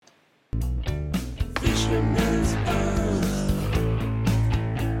Fisherman's Post.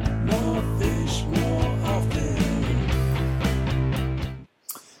 More fish, more often.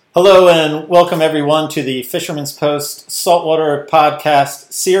 Hello and welcome everyone to the Fisherman's Post Saltwater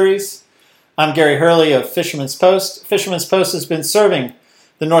Podcast Series. I'm Gary Hurley of Fisherman's Post. Fisherman's Post has been serving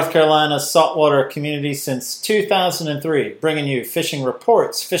the North Carolina saltwater community since 2003, bringing you fishing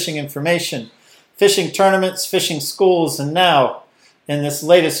reports, fishing information, fishing tournaments, fishing schools, and now, in this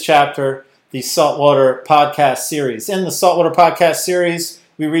latest chapter, the Saltwater Podcast Series. In the Saltwater Podcast Series,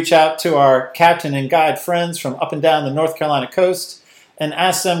 we reach out to our captain and guide friends from up and down the North Carolina coast and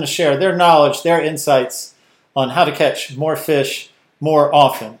ask them to share their knowledge, their insights on how to catch more fish more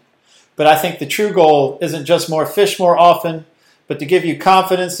often. But I think the true goal isn't just more fish more often, but to give you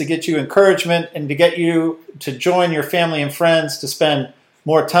confidence, to get you encouragement, and to get you to join your family and friends to spend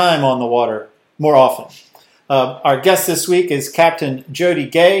more time on the water more often. Our guest this week is Captain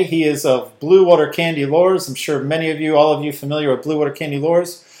Jodie Gay. He is of Blue Water Candy Lures. I'm sure many of you, all of you, familiar with Blue Water Candy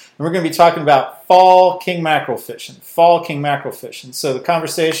Lures. And we're going to be talking about fall king mackerel fishing. So the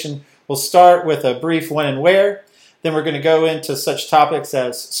conversation will start with a brief when and where. Then we're going to go into such topics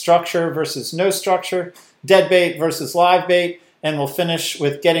as structure versus no structure, dead bait versus live bait, and we'll finish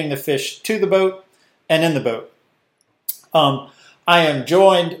with getting the fish to the boat and in the boat. I am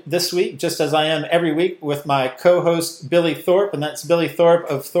joined this week, just as I am every week, with my co-host Billy Thorpe, and that's Billy Thorpe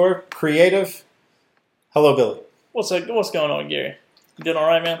of Thorpe Creative. Hello, Billy. What's going on, Gary? You doing all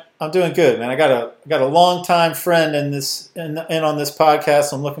right, man? I'm doing good, man. I got a long-time friend in on this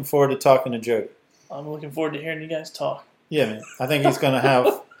podcast. I'm looking forward to talking to Jodie. I'm looking forward to hearing you guys talk. Yeah, man. I think he's going to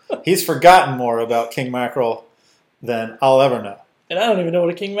have... He's forgotten more about king mackerel than I'll ever know. And I don't even know what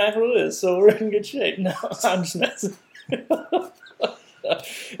a king mackerel is, so we're in good shape. No, I'm just messing.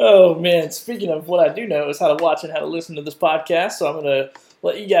 Oh, man. Speaking of what I do know is how to watch and how to listen to this podcast, so I'm going to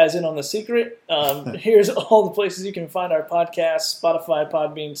let you guys in on the secret. Here's all the places you can find our podcast: Spotify,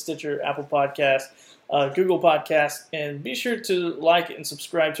 Podbean, Stitcher, Apple Podcast, Google Podcast, and be sure to like and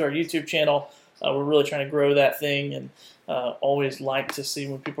subscribe to our YouTube channel. We're really trying to grow that thing, and always like to see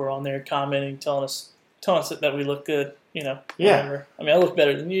when people are on there commenting, telling us that we look good, whatever. Yeah. I mean, I look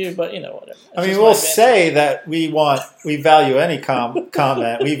better than you, but, whatever. I mean, we'll say that we value any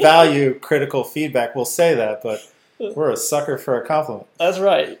comment. We value critical feedback. We'll say that, but we're a sucker for a compliment. That's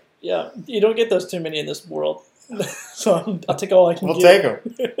right. Yeah. You don't get those too many in this world. So I'll take all I can get. We'll take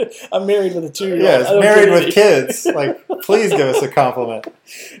them. I'm married with a 2-year-old. Yeah, married with kids. Please give us a compliment.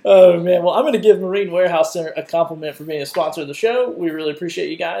 Oh, man. Well, I'm going to give Marine Warehouse Center a compliment for being a sponsor of the show. We really appreciate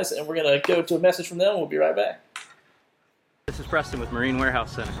you guys, and we're going to go to a message from them. We'll be right back. This is Preston with Marine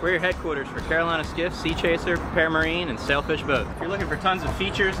Warehouse Center. We're your headquarters for Carolina Skiff, Sea Chaser, Paramarine, and Sailfish Boat. If you're looking for tons of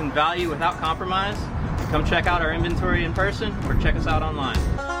features and value without compromise, come check out our inventory in person or check us out online.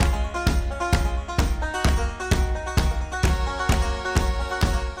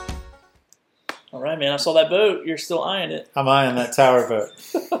 All right, man. I saw that boat. You're still eyeing it. I'm eyeing that tower boat.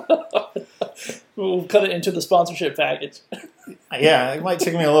 We'll cut it into the sponsorship package. Yeah, it might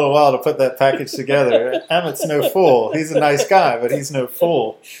take me a little while to put that package together. Emmett's no fool. He's a nice guy, but he's no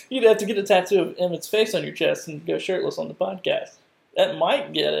fool. You'd have to get a tattoo of Emmett's face on your chest and go shirtless on the podcast. That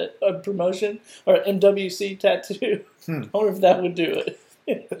might get it, a promotion or an MWC tattoo. I wonder if that would do it.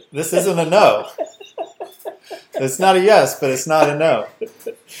 This isn't a no. It's not a yes, but it's not a no.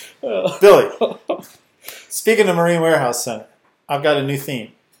 Billy, speaking of Marine Warehouse Center, I've got a new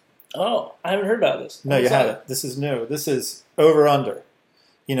theme. Oh, I haven't heard about this. No, you haven't. This is new. This is over-under.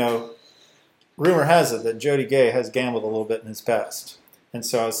 Rumor has it that Jodie Gay has gambled a little bit in his past. And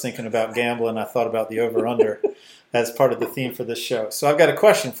so I was thinking about gambling. I thought about the over-under as part of the theme for this show. So I've got a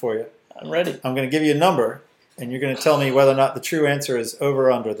question for you. I'm ready. I'm going to give you a number, and you're going to tell me whether or not the true answer is over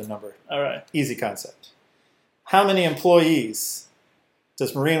or under the number. All right. Easy concept. How many employees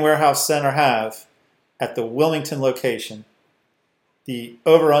does Marine Warehouse Center have at the Wilmington location? The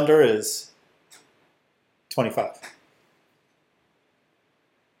over-under is 25.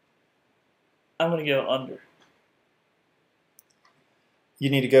 I'm going to go under. You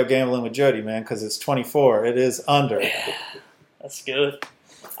need to go gambling with Jodie, man, because it's 24. It is under. Yeah, that's good.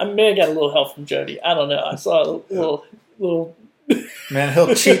 I may have got a little help from Jodie. I don't know. I saw a little... Man,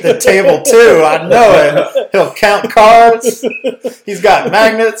 he'll cheat the table too. I know it. He'll count cards. He's got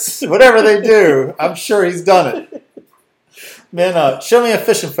magnets. Whatever they do, I'm sure he's done it. Man, show me a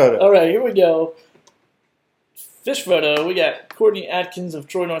fishing photo. All right, here we go. Fish photo. We got Courtney Atkins of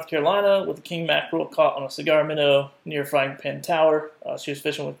Troy, North Carolina, with a king mackerel caught on a cigar minnow near Frying Pan Tower. She was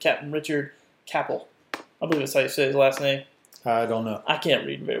fishing with Captain Richard Capt. I believe that's how you say his last name. I don't know. I can't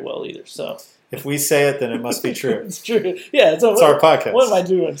read very well either, so... If we say it, then it must be true. It's true. Yeah, It's our podcast. What am I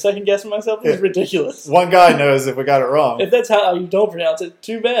doing? Second guessing myself? This is ridiculous. One guy knows if we got it wrong. If that's how you don't pronounce it,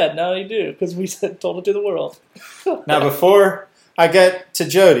 too bad. Now you do, because we told it to the world. Now, before I get to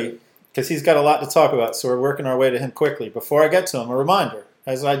Jodie, because he's got a lot to talk about, so we're working our way to him quickly. Before I get to him, a reminder,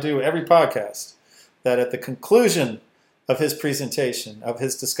 as I do every podcast, that at the conclusion of his presentation, of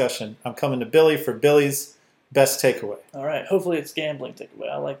his discussion, I'm coming to Billy for Billy's best takeaway. All right. Hopefully it's gambling takeaway.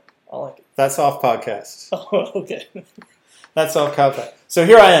 I like it. That's off podcast. Oh, okay. That's off podcast. So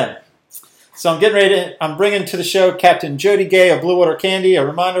here I am. So I'm getting ready I'm bringing to the show Captain Jodie Gay of Blue Water Candy. A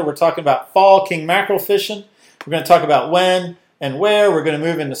reminder, we're talking about fall king mackerel fishing. We're going to talk about when and where. We're going to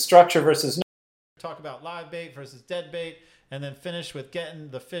move into structure versus no. Talk about live bait versus dead bait, and then finish with getting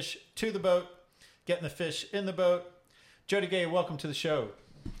the fish to the boat, getting the fish in the boat. Jodie Gay, welcome to the show.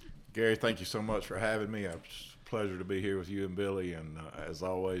 Gary, thank you so much for having me. It's a pleasure to be here with you and Billy, and as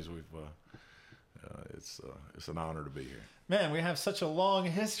always, it's an honor to be here. Man, we have such a long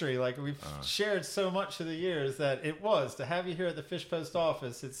history. Like, we've shared so much of the years that to have you here at the Fish Post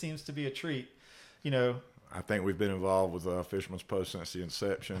office, it seems to be a treat. You know, I think we've been involved with Fisherman's Post since the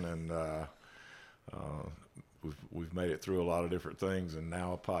inception, and we've made it through a lot of different things, and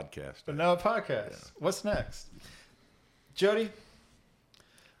now a podcast. But now a podcast. Yeah. What's next? Jodie,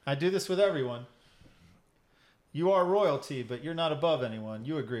 I do this with everyone. You are royalty, but you're not above anyone.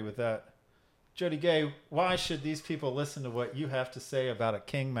 You agree with that. Jodie Gay, why should these people listen to what you have to say about a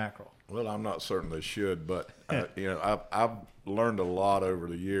king mackerel? Well, I'm not certain they should, but I've learned a lot over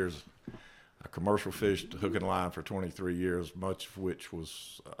the years. I commercial fished hook and line for 23 years, much of which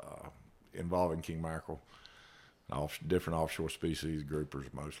was involving king mackerel, different offshore species,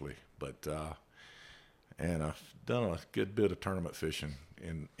 groupers mostly. But and I've done a good bit of tournament fishing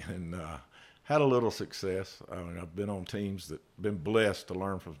and had a little success. I mean, I've been on teams that been blessed to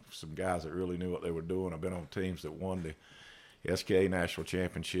learn from some guys that really knew what they were doing. I've been on teams that won the SKA National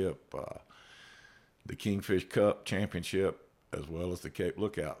Championship, the Kingfish Cup Championship, as well as the Cape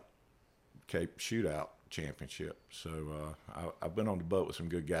Shootout Championship. So I've been on the boat with some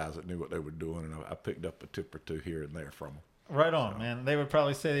good guys that knew what they were doing, and I picked up a tip or two here and there from them. Right on, man. They would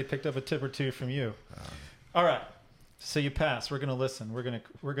probably say they picked up a tip or two from you. All right. So you pass. We're going to listen. We're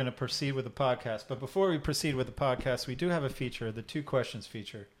going to proceed with the podcast. But before we proceed with the podcast, we do have a feature, the 2 questions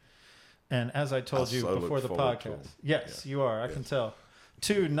feature. And as I told you before the podcast, yes, you are. I can tell.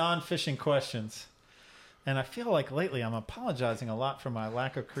 2 non-fishing questions. And I feel like lately I'm apologizing a lot for my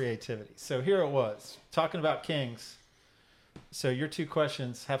lack of creativity. So here it was, talking about kings. So your 2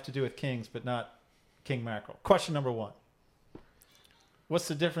 questions have to do with kings, but not king mackerel. Question number 1. What's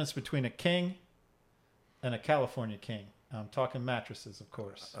the difference between a king and a California king? I'm talking mattresses, of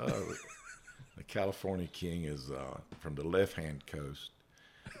course. The California king is from the left-hand coast,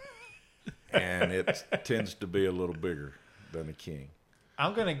 and it tends to be a little bigger than a king.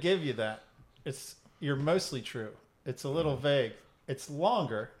 I'm going to give you that. You're mostly true. It's a little vague. It's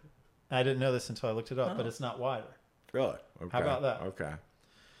longer. I didn't know this until I looked it up, but it's not wider. Really? Okay. How about that? Okay.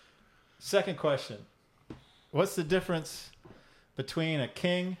 Second question. What's the difference between a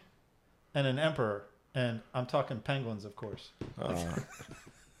king and an emperor? And I'm talking penguins, of course.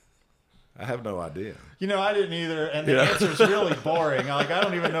 I have no idea. You know, I didn't either, and the answer's really boring. Like, I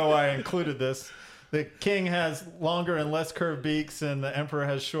don't even know why I included this. The king has longer and less curved beaks, and the emperor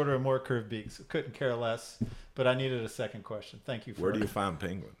has shorter and more curved beaks. Couldn't care less, but I needed a second question. Thank you for Where do you find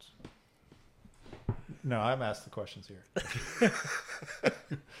penguins? No, I'm asked the questions here.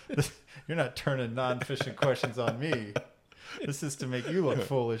 You're not turning non-fishing questions on me. This is to make you look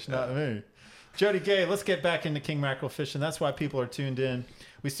foolish, not me. Jodie Gay, let's get back into king mackerel fishing. That's why people are tuned in.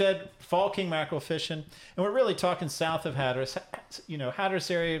 We said fall king mackerel fishing, and we're really talking south of Hatteras. You know, Hatteras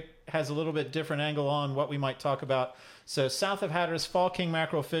area has a little bit different angle on what we might talk about. So south of Hatteras, fall king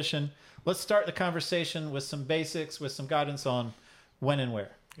mackerel fishing. Let's start the conversation with some basics, with some guidance on when and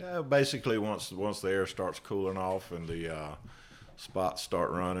where. Yeah, basically once the air starts cooling off and the spots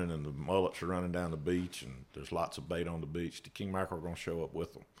start running and the mullets are running down the beach and there's lots of bait on the beach, the king mackerel are going to show up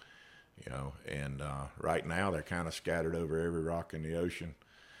with them. You know, and right now they're kind of scattered over every rock in the ocean.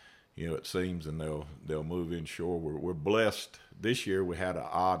 You know, it seems, and they'll move inshore. We're blessed. This year we had an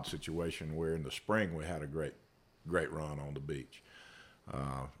odd situation where in the spring we had a great run on the beach.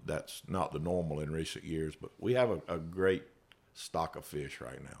 That's not the normal in recent years, but we have a great stock of fish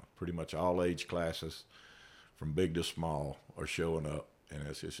right now. Pretty much all age classes, from big to small, are showing up, and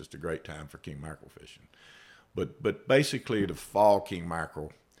it's just a great time for king mackerel fishing. But basically, the fall king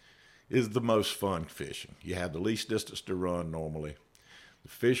mackerel is the most fun fishing. You have the least distance to run normally. The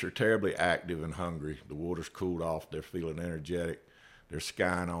fish are terribly active and hungry. The water's cooled off. They're feeling energetic. They're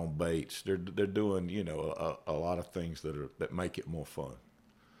skying on baits. They're doing, you know, a lot of things that make it more fun.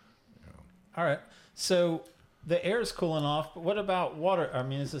 All right. So the air is cooling off, but what about water? I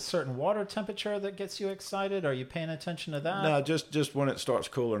mean, is a certain water temperature that gets you excited? Are you paying attention to that? No, just when it starts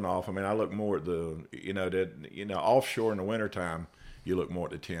cooling off. I mean, I look more at offshore in the wintertime, you look more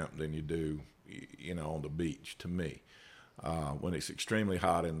at the temp than you do, you know, on the beach, to me. When it's extremely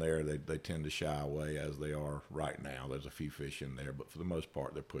hot in there, they tend to shy away, as they are right now. There's a few fish in there, but for the most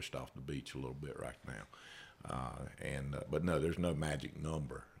part, they're pushed off the beach a little bit right now. But no, there's no magic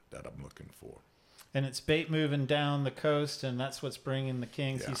number that I'm looking for. And it's bait moving down the coast, and that's what's bringing the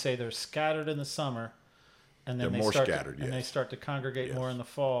kings. Yeah. You say they're scattered in the summer, and then They're they more start scattered, and they yes. start to congregate Yes. more in the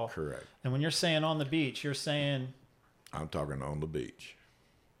fall. Correct. And when you're saying on the beach, you're saying I'm talking on the beach.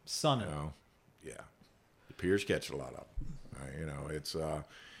 sunning. You know, yeah. The piers catch a lot of them. You know, it's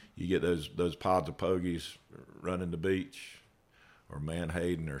you get those pods of pogies running the beach, or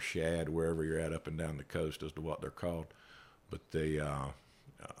manhaden or shad, wherever you're at up and down the coast as to what they're called. But they,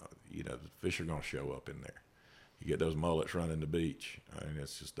 you know, the fish are going to show up in there. You get those mullets running the beach, and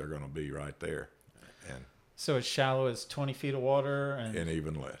it's just they're going to be right there, and So as shallow as 20 feet of water, and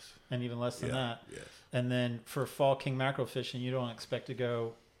even less. even less than Yeah, that. yes. And then for fall king mackerel fishing, you don't expect to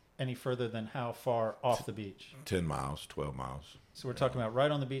go any further than how far off the beach? 10 miles, 12 miles. So we're talking about right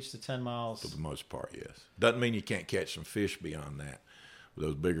on the beach to 10 miles. For the most part, yes. Doesn't mean you can't catch some fish beyond that. But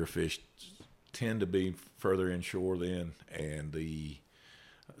those bigger fish tend to be further inshore then, and the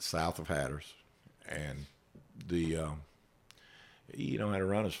south of Hatteras, and the you don't have to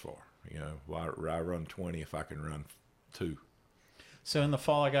run as far. You know, why run 20 if I can run 2? So in the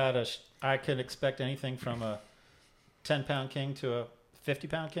fall, I could expect anything from a 10-pound king to a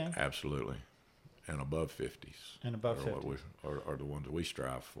 50-pound king, Absolutely, and above 50s. and above are 50. are the ones that we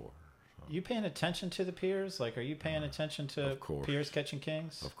strive for. You paying attention to the piers? Like, are you paying attention to Of course. piers catching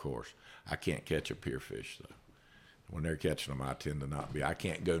kings? Of course, I can't catch a pier fish though. When they're catching them, I tend to not be. I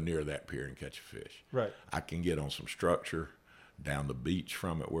can't go near that pier and catch a fish. Right. I can get on some structure down the beach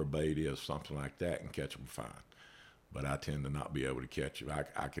from it where bait is, something like that, and catch them fine. But I tend to not be able to catch them.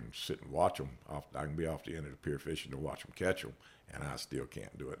 I can sit and watch them. I can be off the end of the pier fishing to watch them catch them, and I still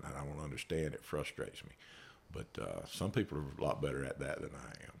can't do it. And I don't understand. It frustrates me. But some people are a lot better at that than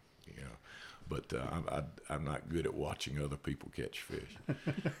I am. You know. But I'm not good at watching other people catch fish.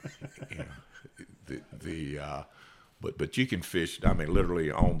 You know, but you can fish. I mean,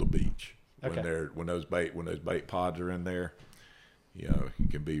 literally on the beach when those bait pods are in there. You know, you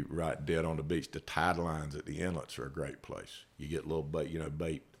can be right dead on the beach. The tide lines at the inlets are a great place. You get little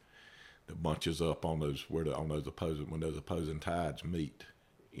bait that bunches up on those when those opposing tides meet.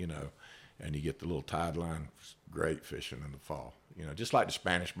 You know, and you get the little tide line. Great fishing in the fall. You know, just like the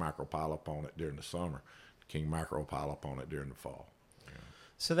Spanish mackerel pile up on it during the summer, the king mackerel pile up on it during the fall. You know.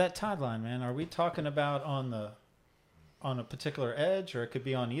 So that tide line, man, are we talking about on a particular edge, or it could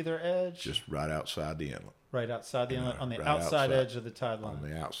be on either edge? Just right outside the inlet. Right outside the inlet, on the right outside outside. edge of the tide line. On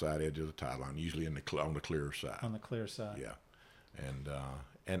the outside edge of the tide line, usually on the clearer side. On the clear side. Yeah,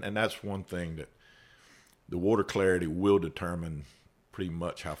 and that's one thing that the water clarity will determine pretty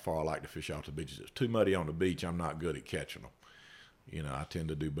much how far I like to fish off the beach. If it's too muddy on the beach, I'm not good at catching them. You know, I tend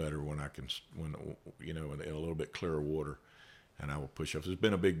to do better when in a little bit clearer water, and I will push up. If there's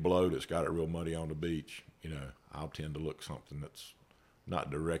been a big blow that's got it real muddy on the beach, you know, I'll tend to look something that's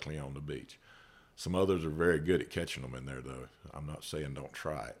not directly on the beach. Some others are very good at catching them in there, though. I'm not saying don't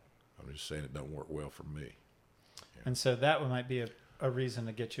try it. I'm just saying it don't work well for me. And so that might be a reason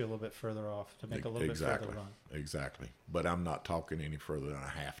to get you a little bit further off, to make a little bit further run. Exactly. But I'm not talking any further than I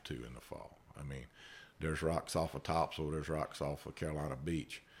have to in the fall. I mean, there's rocks off of Topsail, there's rocks off of Carolina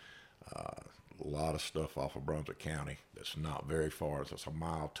Beach, a lot of stuff off of Brunswick County that's not very far. It's a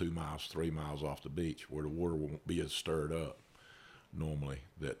mile, 2 miles, 3 miles off the beach where the water won't be as stirred up normally,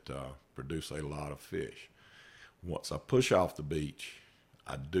 that produce a lot of fish. Once I push off the beach,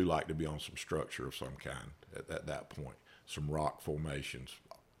 I do like to be on some structure of some kind at that point. Some rock formations,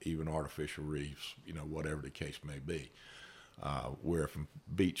 even artificial reefs, you know, whatever the case may be. Where from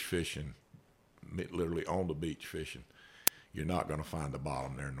beach fishing, literally on the beach fishing, you're not going to find the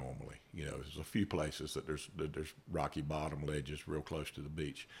bottom there normally. You know, there's a few places that there's rocky bottom ledges real close to the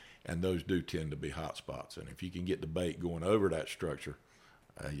beach, and those do tend to be hot spots. And if you can get the bait going over that structure,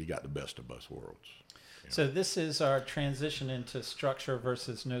 you got the best of both worlds. You know? So this is our transition into structure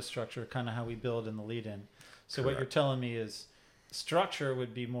versus no structure, kind of how we build in the lead-in. So what you're telling me is structure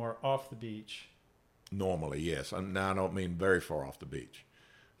would be more off the beach. Normally, yes. Now, I don't mean very far off the beach,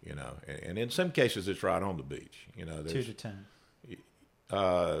 you know. And in some cases, it's right on the beach. You know, 2 to 10.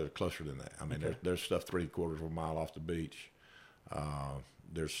 Closer than that. I mean, Okay. there's stuff 3/4 of a mile off the beach.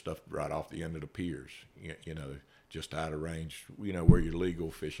 There's stuff right off the end of the piers, you know, just out of range, you know, where you're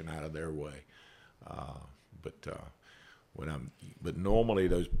legal fishing out of their way. But normally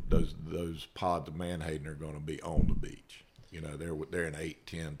those pods of menhaden are going to be on the beach. You know, they're in 8,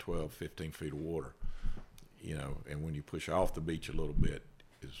 10, 12, 15 feet of water. You know, and when you push off the beach a little bit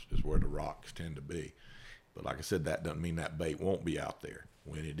is where the rocks tend to be. But like I said, that doesn't mean that bait won't be out there.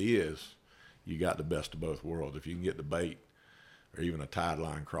 When it is, you got the best of both worlds. If you can get the bait or even a tide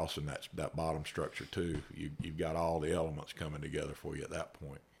line crossing that bottom structure too, you've got all the elements coming together for you at that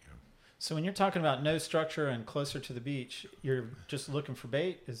point. So when you're talking about no structure and closer to the beach, you're just looking for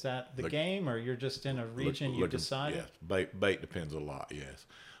bait? Is that the game, or you're just in a region you decided? Yes, bait depends a lot, yes.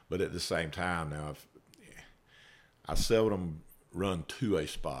 But at the same time now, I seldom run to a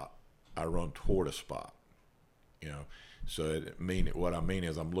spot. I run toward a spot, you know. So what I mean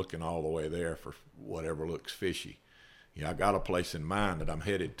is I'm looking all the way there for whatever looks fishy. You know, I got a place in mind that I'm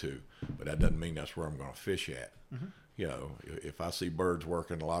headed to, but that doesn't mean that's where I'm going to fish at. Mm-hmm. You know, if I see birds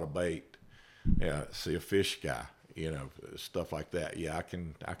working a lot of bait, see a fish guy, you know, stuff like that. Yeah, I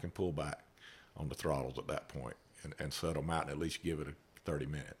can pull back on the throttles at that point and settle them out and at least give it 30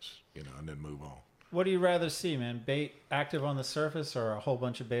 minutes, you know, and then move on. What do you rather see, man? Bait active on the surface or a whole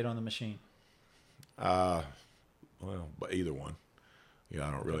bunch of bait on the machine? Well, but either one. Yeah,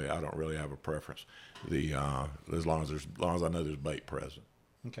 I don't really have a preference. As long as I know there's bait present.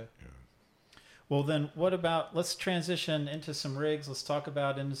 Okay. Yeah. Well, then what about, let's transition into some rigs. Let's talk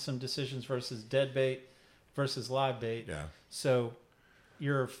about into some decisions versus dead bait versus live bait. Yeah. So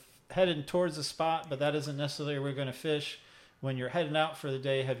you're headed towards the spot, but that isn't necessarily where we're going to fish. When you're heading out for the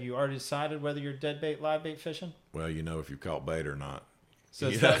day, have you already decided whether you're dead bait, live bait fishing? Well, you know if you caught bait or not. So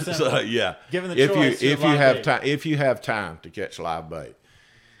it's that simple. So, yeah. Given the choice, if you have time to catch live bait,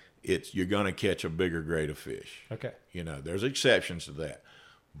 you're going to catch a bigger grade of fish. Okay. You know, there's exceptions to that,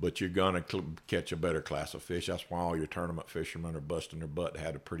 but you're going to catch a better class of fish. That's why all your tournament fishermen are busting their butt to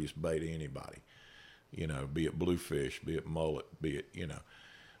have the prettiest bait of anybody. You know, be it bluefish, be it mullet, be it, you know,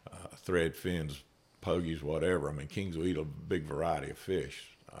 thread fins, pogies, whatever. I mean, kings will eat a big variety of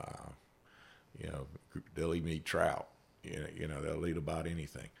fish. You know, they'll even eat trout. You know, they'll eat about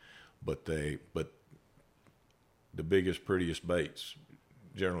anything. But the biggest, prettiest baits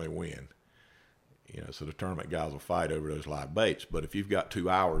generally win. You know, so the tournament guys will fight over those live baits. But if you've got 2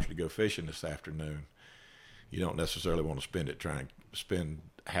 hours to go fishing this afternoon, you don't necessarily want to spend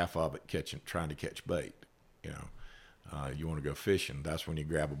half of it trying to catch bait. You know, you want to go fishing. That's when you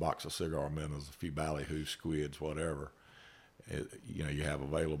grab a box of cigar minnows, a few ballyhoos, squids, whatever, you know, you have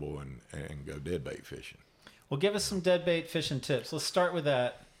available and go dead bait fishing. Well, give us some dead bait fishing tips. Let's start with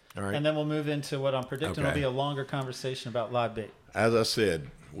that. All right. And then we'll move into what I'm predicting will be a longer conversation about live bait. As I said,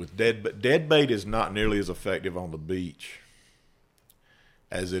 with dead bait is not nearly as effective on the beach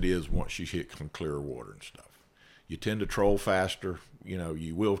as it is once you hit some clearer water and stuff. You tend to troll faster. You know,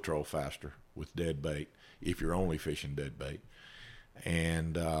 you will troll faster with dead bait if you're only fishing dead bait.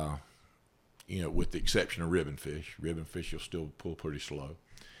 And, you know, with the exception of ribbon fish. Ribbon fish you'll still pull pretty slow.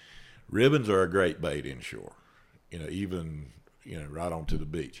 Ribbons are a great bait inshore. You know, even, you know, right onto the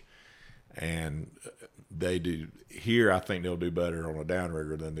beach. And they do here. I think they'll do better on a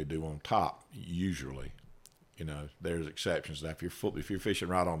downrigger than they do on top. Usually, you know, there's exceptions. Now, if you're fishing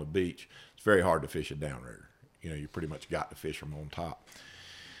right on the beach, it's very hard to fish a downrigger. You know, you pretty much got to fish them on top.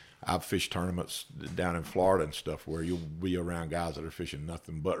 I've fished tournaments down in Florida and stuff where you'll be around guys that are fishing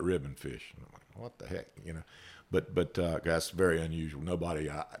nothing but ribbon fish. And I'm like, what the heck, you know? But that's very unusual. Nobody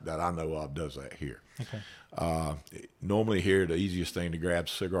that I know of does that here. Okay. Normally here, the easiest thing to grab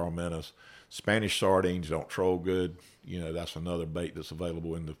is cigar minnows. Spanish sardines don't troll good. You know, that's another bait that's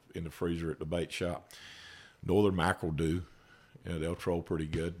available in the freezer at the bait shop. Northern mackerel do. You know, they'll troll pretty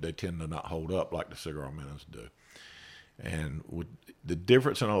good. They tend to not hold up like the cigar minnows do. And with the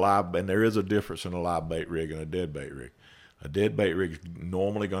difference in and there is a difference in a live bait rig and a dead bait rig. A dead bait rig is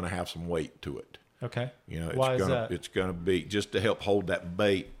normally going to have some weight to it. Okay. You know, Why is that? It's going to be just to help hold that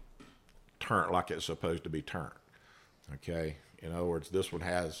bait turned like it's supposed to be turned. Okay. In other words, this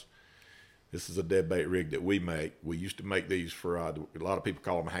is a dead bait rig that we make. We used to make these for a lot of people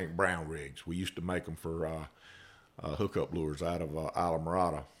call them Hank Brown rigs. We used to make them for hookup lures out of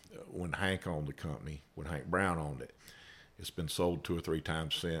Islamorada when Hank owned the company, when Hank Brown owned it. It's been sold 2 or 3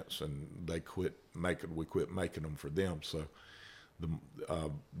 times since, and we quit making them for them. So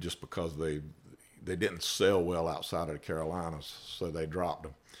just because they didn't sell well outside of the Carolinas, so they dropped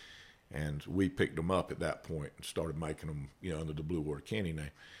them. And we picked them up at that point and started making them, you know, under the Blue Water Kenny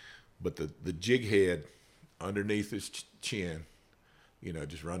name. But the jig head underneath his chin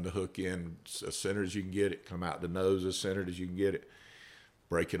Just run the hook in as centered as you can get it, come out the nose as centered as you can get it,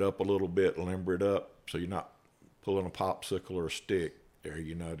 break it up a little bit, limber it up so you're not pulling a popsicle or a stick there, to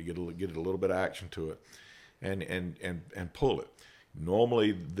get a little bit of action to it, and pull it.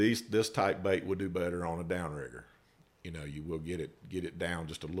 Normally, this type bait will do better on a downrigger. You will get it down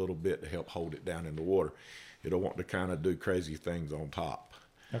just a little bit to help hold it down in the water. You don't want to kind of do crazy things on top.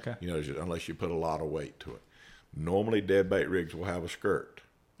 Okay. Unless you put a lot of weight to it. Normally, dead bait rigs will have a skirt.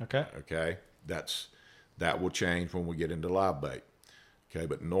 Okay. Okay. That will change when we get into live bait. Okay.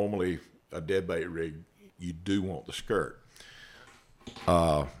 But normally, a dead bait rig, you do want the skirt.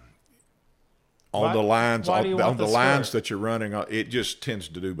 On the lines that you're running, it just tends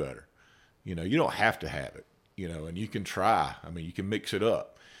to do better. You don't have to have it. And you can try. I mean, you can mix it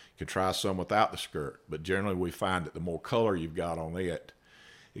up. You can try some without the skirt, but generally we find that the more color you've got on it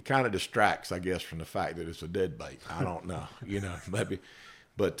kind of distracts, I guess, from the fact that it's a dead bait. I don't know, maybe,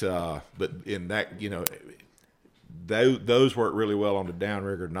 but in that, those work really well on the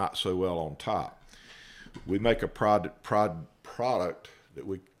downrigger, not so well on top. We make a product that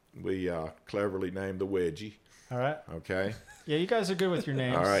we cleverly named the Wedgie. All right. Okay. Yeah, you guys are good with your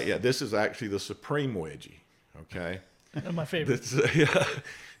names. All right. Yeah, this is actually the Supreme Wedgie. Okay. My favorite.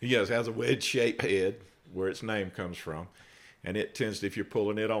 Yes, it has a wedge-shaped head where its name comes from, and it tends to, if you're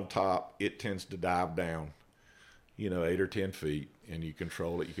pulling it on top, it tends to dive down, 8 or 10 feet, and you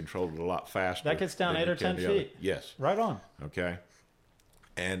control it. You control it a lot faster. That gets down 8 or 10 feet. Yes. Right on. Okay.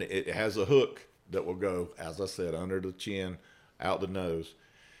 And it has a hook that will go, as I said, under the chin, out the nose.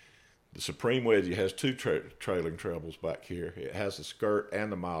 The Supreme Wedgie has two trailing trebles back here. It has the skirt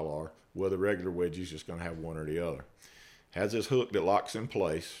and the mylar, where the regular wedgie is just going to have one or the other. Has this hook that locks in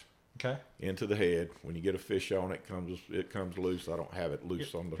place. Okay. Into the head. When you get a fish on it, comes loose. I don't have it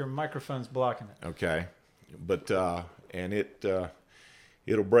loose on the. Your microphone's blocking it. Okay, but and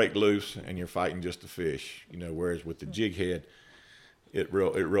it'll break loose, and you're fighting just the fish. Whereas with the jig head, it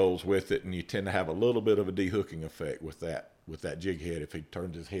rolls with it, and you tend to have a little bit of a dehooking effect with that jig head if he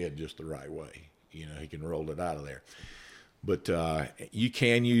turns his head just the right way. He can roll it out of there. But you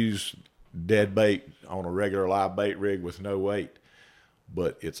can use dead bait on a regular live bait rig with no weight,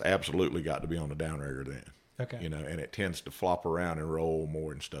 but it's absolutely got to be on the downrigger then. Okay. And it tends to flop around and roll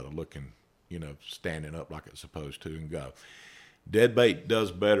more instead of looking, standing up like it's supposed to and go. Dead bait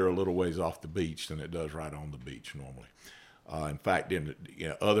does better a little ways off the beach than it does right on the beach normally. In fact, in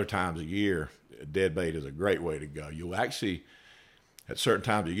other times of year, dead bait is a great way to go. You'll actually, at certain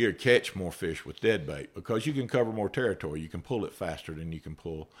times of year, catch more fish with dead bait because you can cover more territory. You can pull it faster than you can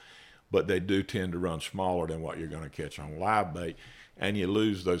pull, but they do tend to run smaller than what you're going to catch on live bait, and you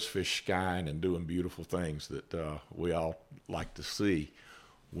lose those fish skying and doing beautiful things that we all like to see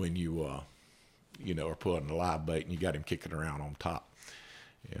when you are pulling a live bait and you got him kicking around on top.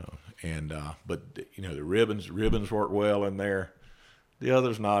 But the ribbons work well in there. The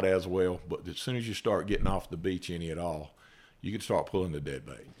others not as well, but as soon as you start getting off the beach any at all, you can start pulling the dead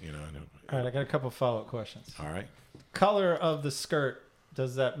bait. All right, I got a couple follow-up questions. All right. Color of the skirt,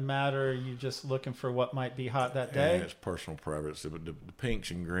 does that matter? You just looking for what might be hot that day? And it's personal preference. The pinks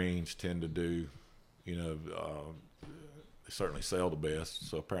and greens tend to do, they certainly sell the best,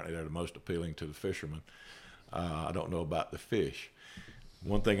 so apparently they're the most appealing to the fishermen. I don't know about the fish.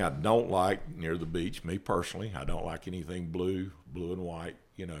 One thing I don't like near the beach, me personally, I don't like anything blue and white.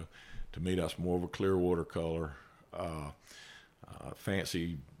 To me, that's more of a clear watercolor.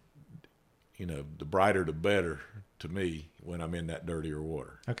 Fancy, the brighter the better to me when I'm in that dirtier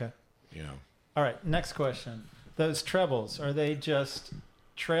water. Okay. All right, next question. Those trebles, are they just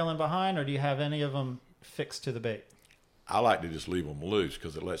trailing behind, or do you have any of them fixed to the bait? I like to just leave them loose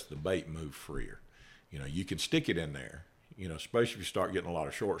because it lets the bait move freer. You can stick it in there. Especially if you start getting a lot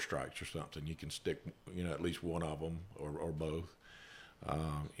of short strikes or something, you can stick, at least one of them or both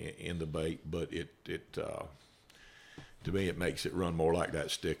in the bait. But to me, it makes it run more like that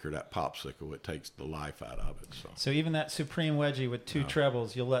stick or that popsicle. It takes the life out of it. So even that Supreme Wedgie with two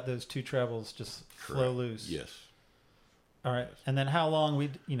trebles, you'll let those two trebles just flow loose. Yes. All right, and then how long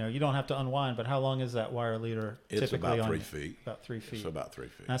you don't have to unwind, but how long is that wire leader typically it's about on 3 you? Feet. About 3 feet. It's about 3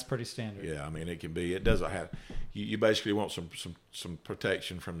 feet. That's pretty standard. Yeah, I mean it can be. It doesn't have. You basically want some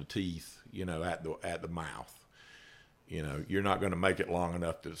protection from the teeth. At the mouth. You're not going to make it long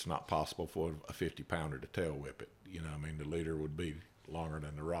enough that it's not possible for a 50-pounder to tail whip it. The leader would be longer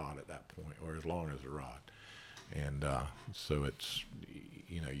than the rod at that point, or as long as the rod, and so it's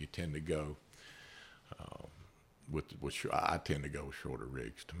you tend to go. I tend to go with shorter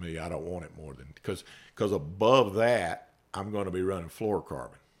rigs. To me, I don't want it more than because above that, I'm going to be running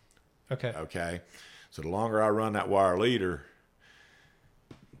fluorocarbon. Okay. Okay. So the longer I run that wire leader,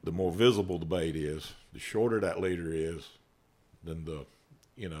 the more visible the bait is, the shorter that leader is, then the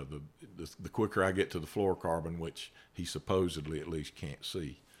quicker I get to the fluorocarbon, which he supposedly at least can't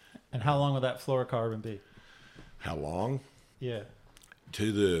see. And how long will that fluorocarbon be? How long? Yeah.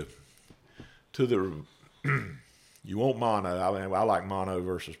 To the you want mono. I mean, I like mono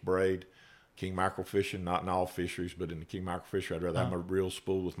versus braid. King mackerel fishing, not in all fisheries, but in the king mackerel fishery, I'd rather have a real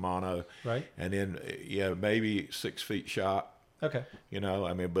spool with mono. Right. And then, maybe 6 feet shot. Okay.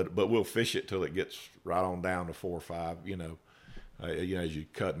 I mean, but we'll fish it till it gets right on down to 4 or 5. As you're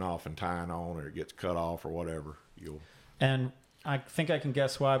cutting off and tying on, or it gets cut off or whatever. And I think I can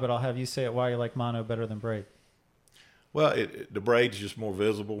guess why, but I'll have you say it why you like mono better than braid. Well, the braid's just more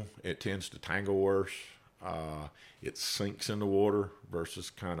visible. It tends to tangle worse. It sinks in the water versus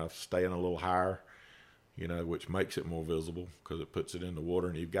kind of staying a little higher, which makes it more visible because it puts it in the water.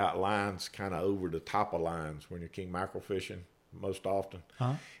 And you've got lines kind of over the top of lines when you're king mackerel fishing most often.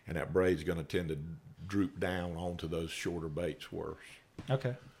 Uh-huh. And that braid's going to tend to droop down onto those shorter baits worse.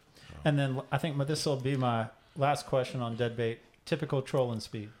 Okay. And then I think this will be my last question on dead bait. Typical trolling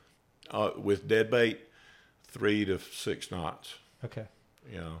speed. With dead bait, 3 to 6 knots. Okay.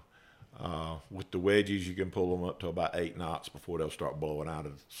 With the wedgies, you can pull them up to about 8 knots before they'll start blowing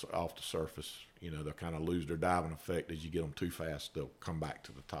off the surface. They'll kind of lose their diving effect. As you get them too fast, they'll come back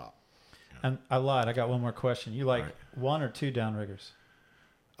to the top. And I lied. I got one more question. You like 1 or 2 downriggers?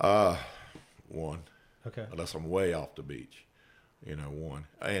 1. Okay. Unless I'm way off the beach. 1.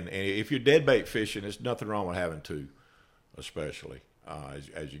 And if you're dead bait fishing, there's nothing wrong with having 2, especially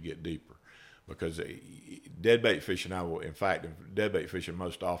as you get deeper. Because dead bait fishing, dead bait fishing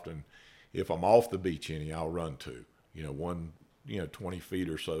most often, if I'm off the beach I'll run 2. 1, 20 feet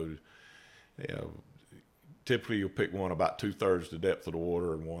or so. Typically you'll pick one about 2/3 the depth of the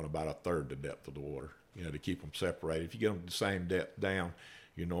water and one about 1/3 the depth of the water, to keep them separated. If you get them the same depth down,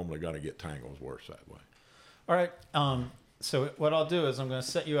 you're normally going to get tangles worse that way. All right. So what I'll do is I'm going to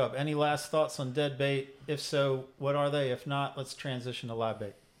set you up. Any last thoughts on dead bait? If so, what are they? If not, let's transition to live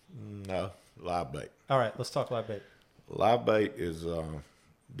bait. No, live bait. All right, let's talk live bait. Live bait is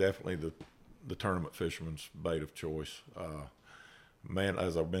definitely the tournament fisherman's bait of choice.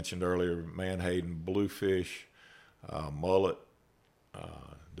 As I mentioned earlier, manhaden, bluefish, mullet,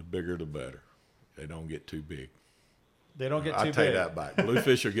 the bigger the better. They don't get too big. They don't get too big. I take that back.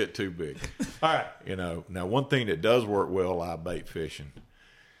 Bluefish will get too big. All right. Now one thing that does work well live bait fishing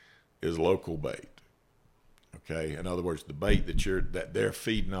is local bait. Okay, in other words, the bait that they're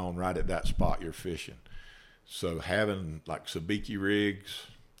feeding on right at that spot you're fishing. So having like sabiki rigs,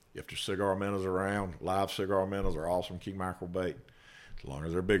 if there's cigar minnows around, live cigar minnows are awesome king mackerel bait, as long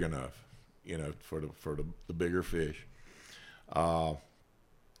as they're big enough, for the bigger fish.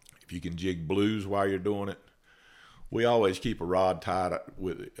 If you can jig blues while you're doing it, we always keep a rod tied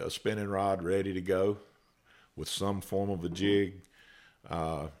with a spinning rod ready to go, with some form of a jig.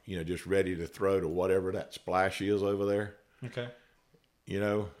 Just ready to throw to whatever that splash is over there. Okay.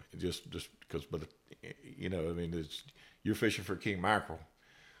 Just because, you're fishing for king mackerel,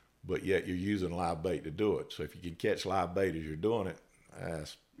 but yet you're using live bait to do it. So if you can catch live bait as you're doing it,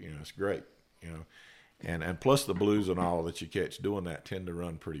 that's, it's great, and plus the blues and all that you catch doing that tend to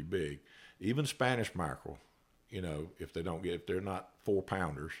run pretty big. Even Spanish mackerel, if they're not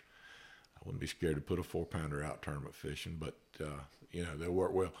 4-pounders, I wouldn't be scared to put a 4-pounder out tournament fishing, but they'll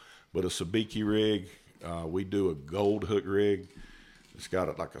work well. But a sabiki rig, we do a gold hook rig. It's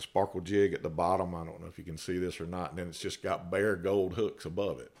got like a sparkle jig at the bottom. I don't know if you can see this or not. And then it's just got bare gold hooks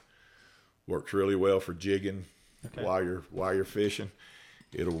above it. Works really well for jigging while you're fishing.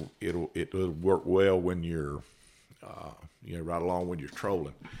 It'll work well when you're right along when you're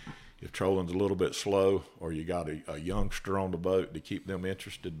trolling. If trolling's a little bit slow, or you got a youngster on the boat to keep them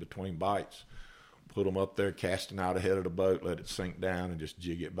interested between bites, put them up there, casting out ahead of the boat, let it sink down, and just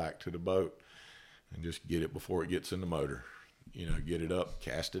jig it back to the boat, and just get it before it gets in the motor. Get it up,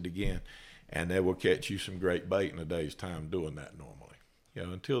 cast it again, and they will catch you some great bait in a day's time doing that normally.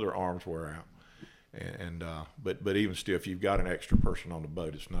 Until their arms wear out. But even still, if you've got an extra person on the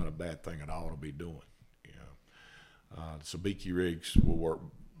boat, it's not a bad thing at all to be doing. The sabiki rigs will work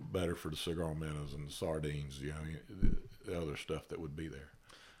better for the cigar minnows and the sardines, the other stuff that would be there.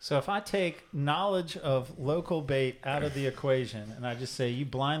 So if I take knowledge of local bait out of the equation and I just say you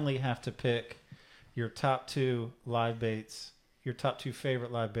blindly have to pick your top 2 live baits, your top 2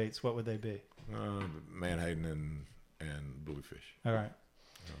 favorite live baits, what would they be? Manhaden and bluefish. All right.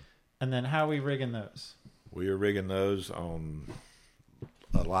 And then how are we rigging those? We are rigging those on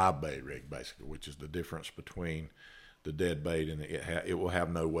a live bait rig, basically, which is the difference between the dead bait and it will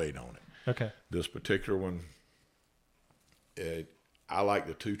have no weight on it. Okay. This particular one, I like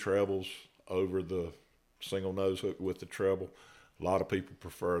the two trebles over the single nose hook with the treble. A lot of people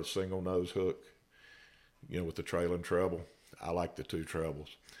prefer a single nose hook, with the trailing treble. I like the two trebles.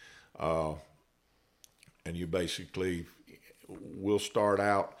 And you basically, we'll start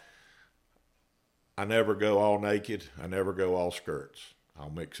out, I never go all naked. I never go all skirts. I'll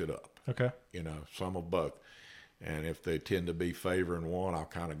mix it up. Okay. Some of both. And if they tend to be favoring one, I'll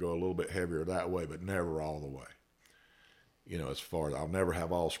kind of go a little bit heavier that way, but never all the way. As far as I'll never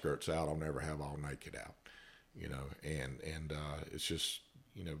have all skirts out, I'll never have all naked out. And it's just,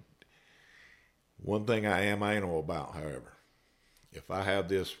 one thing I am anal about, however, if I have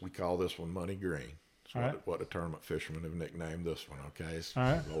this, we call this one Money Green. It's what the tournament fishermen have nicknamed this one, okay? It's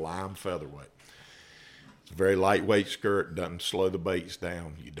the lime featherweight. It's a very lightweight skirt, doesn't slow the baits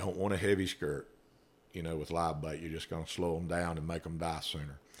down. You don't want a heavy skirt, with live bait. You're just going to slow them down and make them die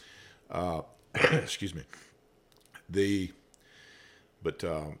sooner. Excuse me. This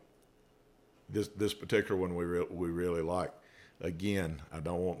particular one we really like. Again, I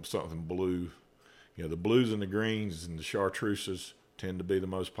don't want something blue. The blues and the greens and the chartreuses tend to be the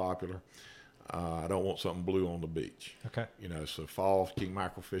most popular. I don't want something blue on the beach. Okay. So fall king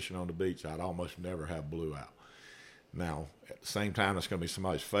mackerel fishing on the beach, I'd almost never have blue out. Now, at the same time, it's going to be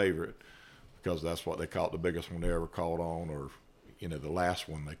somebody's favorite because that's what they caught the biggest one they ever caught on, or, the last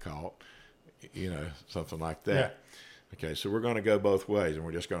one they caught, something like that. Yeah. Okay, so we're going to go both ways, and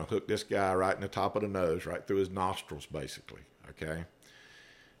we're just going to hook this guy right in the top of the nose, right through his nostrils, basically, okay?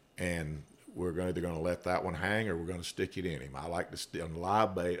 And we're either going to let that one hang or we're going to stick it in him. I like to, on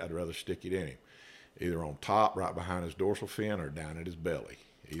live bait, I'd rather stick it in him, either on top, right behind his dorsal fin, or down at his belly,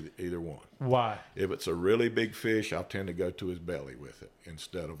 either one. Why? If it's a really big fish, I'll tend to go to his belly with it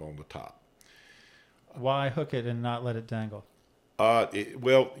instead of on the top. Why hook it and not let it dangle?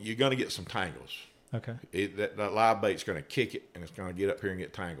 Well, you're going to get some tangles. Okay. That live bait's going to kick it, and it's going to get up here and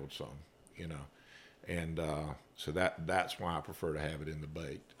get tangled some, And so that's why I prefer to have it in the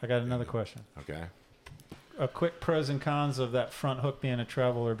bait. I got another question. Okay. A quick pros and cons of that front hook being a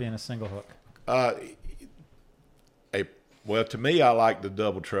treble or being a single hook. Well, to me, I like the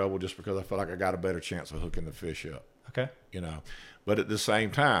double treble just because I feel like I got a better chance of hooking the fish up. Okay. But at the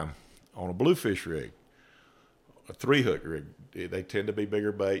same time, on a bluefish rig, a 3-hook rig, they tend to be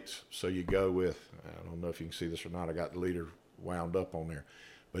bigger baits. So you go with, I don't know if you can see this or not, I got the leader wound up on there.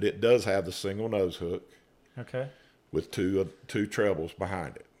 But it does have the single nose hook. Okay. With two trebles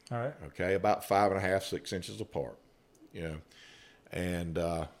behind it. All right. Okay, about 5.5, 6 inches apart. And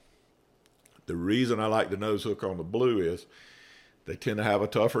the reason I like the nose hook on the blue is they tend to have a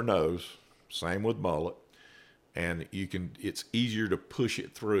tougher nose. Same with mullet, and it's easier to push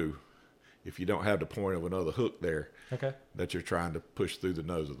it through if you don't have the point of another hook there. Okay. That you're trying to push through the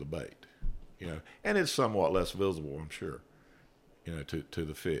nose of the bait. And it's somewhat less visible, I'm sure. To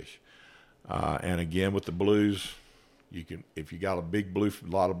the fish. And again, with the blues, you can, if you got a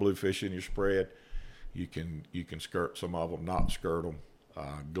lot of blue fish in your spread, you can skirt some of them, not skirt them.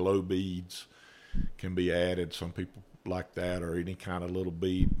 Glow beads can be added. Some people like that, or any kind of little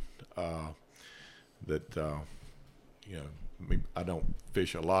bead that I don't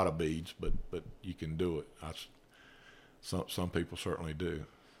fish a lot of beads, but you can do it. Some people certainly do.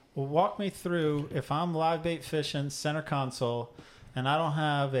 Well, walk me through, if I'm live bait fishing center console and I don't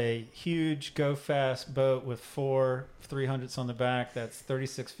have a huge go fast boat with 4 300s on the back that's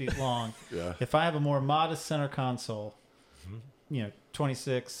 36 feet long. Yeah. If I have a more modest center console,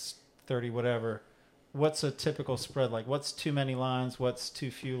 26, 30, whatever, what's a typical spread like? What's too many lines? What's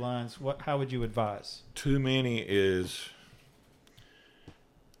too few lines? How would you advise? Too many is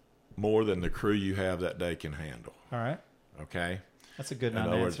more than the crew you have that day can handle. All right. Okay. That's a good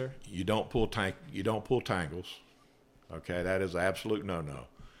non-answer. You don't pull tangles. Okay, that is an absolute no-no.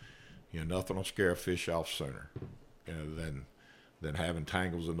 Nothing will scare a fish off sooner, than having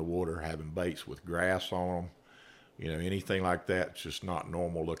tangles in the water, having baits with grass on them. Anything like that, it's just not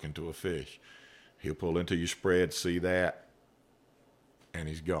normal looking to a fish. He'll pull into your spread, see that, and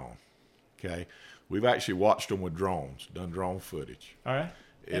he's gone. Okay, we've actually watched them with drones, done drone footage. All right,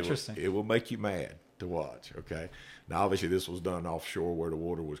 interesting. It will make you mad to watch. Okay, now obviously this was done offshore where the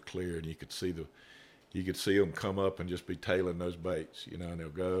water was clear, and you could see them come up and just be tailing those baits, and they'll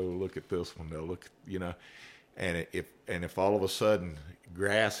go look at this one, they'll look, and if all of a sudden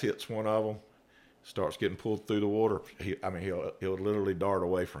grass hits one of them, starts getting pulled through the water, he'll literally dart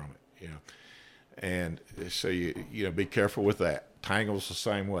away from it, and so you be careful with that. Tangles the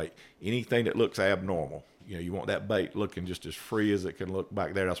same way. Anything that looks abnormal, you want that bait looking just as free as it can look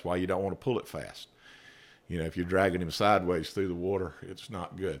back there. That's why you don't want to pull it fast. If you're dragging him sideways through the water, it's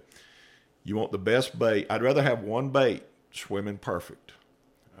not good. You want the best bait. I'd rather have one bait swimming perfect,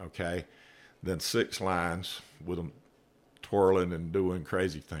 okay, then 6 lines with them twirling and doing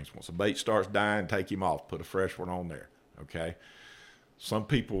crazy things. Once the bait starts dying, take him off, put a fresh one on there, okay? Some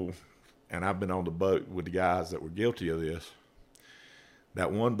people, and I've been on the boat with the guys that were guilty of this,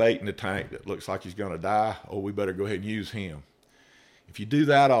 that one bait in the tank that looks like he's going to die, oh, we better go ahead and use him. If you do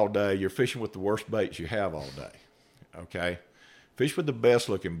that all day, you're fishing with the worst baits you have all day, okay? Fish with the best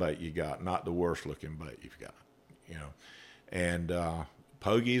looking bait you got, not the worst looking bait you've got, you know. And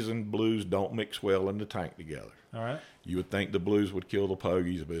pogies and blues don't mix well in the tank together. All right. You would think the blues would kill the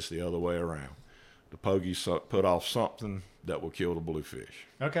pogies, but it's the other way around. The pogies put off something that will kill the bluefish.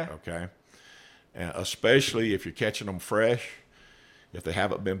 Okay. Okay? And especially if you're catching them fresh, if they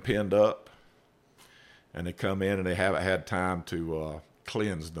haven't been pinned up, and they come in and they haven't had time to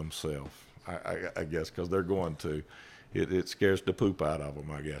cleanse themselves, I guess, because they're going to. It scares the poop out of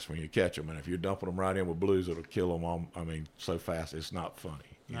them, I guess, when you catch them. And if you're dumping them right in with blues, it'll kill them, so fast it's not funny.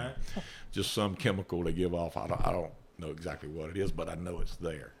 You know? Right. Just some chemical they give off. I don't know exactly what it is, but I know it's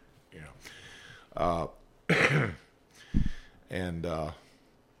there. You know. And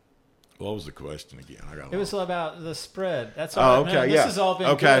what was the question again? It was about the spread. That's all. Oh, okay, no, yeah. This has all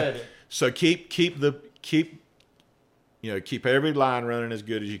been good. So keep every line running as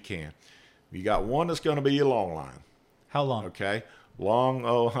good as you can. You got one that's going to be your long line. How long? Okay, long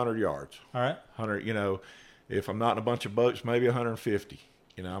 100 yards. All right. 100. You know, if I'm not in a bunch of boats, maybe 150.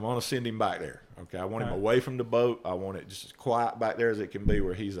 You know, I'm going to send him back there. Okay, I want him away from the boat. I want it just as quiet back there as it can be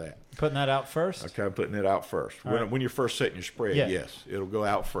where he's at. Putting that out first? Okay, I'm putting it out first. When you're first setting your spread, yes, it'll go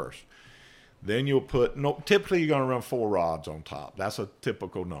out first. Then you'll typically you're going to run 4 rods on top. That's a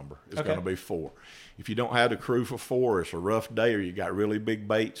typical number. It's going to be 4. If you don't have the crew for 4, it's a rough day, or you got really big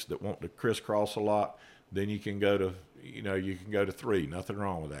baits that want to crisscross a lot, then you can go to 3. Nothing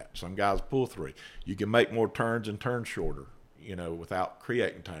wrong with that. Some guys pull 3. You can make more turns and turn shorter, without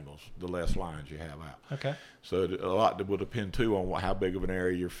creating tangles, the less lines you have out. Okay. So a lot will depend, too, on how big of an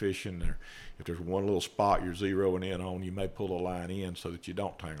area you're fishing. There, if there's one little spot you're zeroing in on, you may pull a line in so that you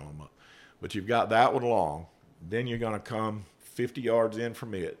don't tangle them up. But you've got that one long. Then you're going to come 50 yards in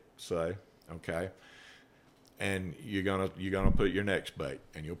from it, say, okay, and you're gonna put your next bait,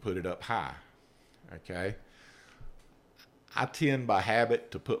 and you'll put it up high, okay. I tend by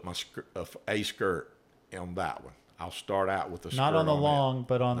habit to put my a skirt on that one. I'll start out with the skirt. Not on the long, that.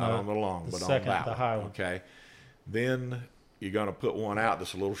 but on Not the on the long, but second, on that the high one. Okay. Then you're going to put one out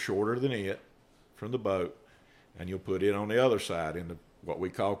that's a little shorter than it from the boat, and you'll put it on the other side in what we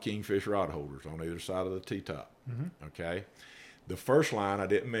call kingfish rod holders on either side of the T-top. Mm-hmm. Okay. The first line I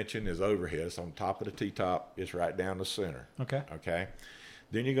didn't mention is overhead. It's on top of the T-top. It's right down the center. Okay. Okay.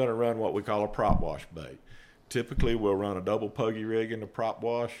 Then you're going to run what we call a prop wash bait. Typically, we'll run a double puggy rig in the prop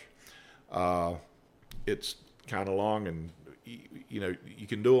wash. It's kind of long, and you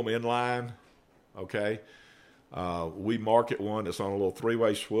can do them in line. Okay. We market one that's on a little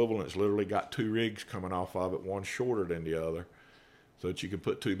 3-way swivel, and it's literally got 2 rigs coming off of it, one shorter than the other, so that you can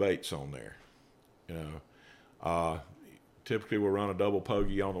put 2 baits on there. Typically we'll run a double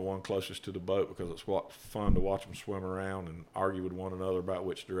pogey on the one closest to the boat because it's fun to watch them swim around and argue with one another about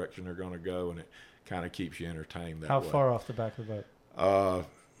which direction they're going to go, and it kind of keeps you entertained that way. How far off the back of the boat?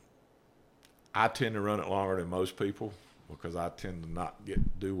 I tend to run it longer than most people because I tend to not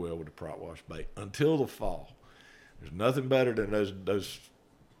do well with the prop wash bait until the fall. There's nothing better than those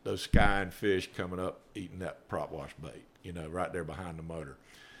skying fish coming up eating that prop wash bait, right there behind the motor.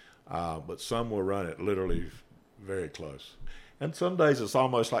 But some will run it literally very close. And some days it's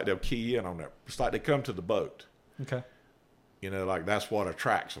almost like they'll key in on that. It's like they come to the boat. Okay. Like that's what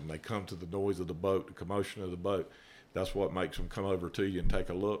attracts them. They come to the noise of the boat, the commotion of the boat. That's what makes them come over to you and take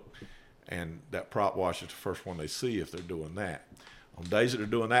a look. And that prop wash is the first one they see if they're doing that. On days that they're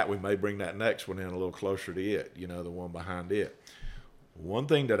doing that, we may bring that next one in a little closer to it, the one behind it. One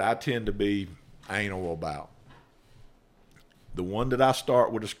thing that I tend to be anal about, the one that I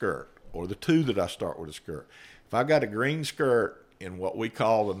start with a skirt, or the 2 that I start with a skirt. If I got a green skirt in what we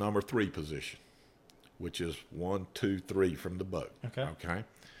call the number 3 position, which is 1, 2, 3 from the boat. Okay.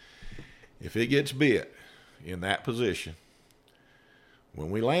 If it gets bit in that position, when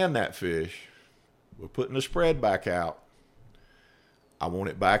we land that fish, we're putting the spread back out. I want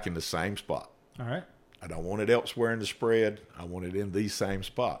it back in the same spot. All right. I don't want it elsewhere in the spread. I want it in the same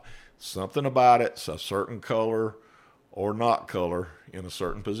spot. Something about it's a certain color or not color in a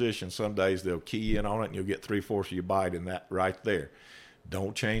certain position. Some days they'll key in on it and you'll get 3/4 of your bite in that right there.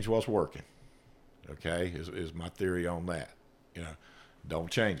 Don't change what's working. Okay, is my theory on that.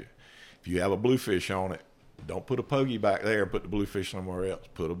 Don't change it. If you have a bluefish on it, don't put a pogey back there and put the bluefish somewhere else.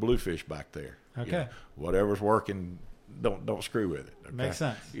 Put a bluefish back there. Okay. Whatever's working don't screw with it. Okay? Makes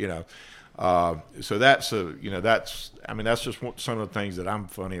sense. So that's that's just some of the things that I'm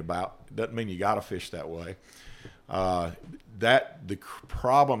funny about. Doesn't mean you got to fish that way. The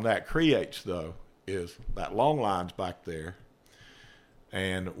problem that creates though is that long line's back there,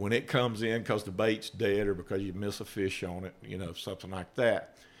 and when it comes in because the bait's dead or because you miss a fish on it, something like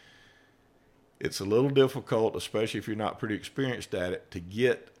that, it's a little difficult, especially if you're not pretty experienced at it, to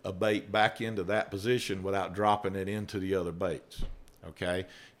get a bait back into that position without dropping it into the other baits. Okay,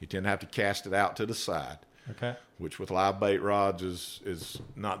 you tend to have to cast it out to the side. Okay, which with live bait rods is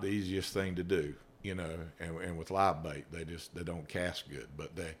not the easiest thing to do. And with live bait, they don't cast good,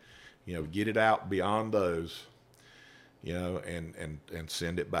 but they, get it out beyond those, and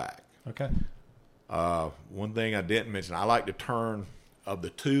send it back. Okay. One thing I didn't mention, I like to turn, of the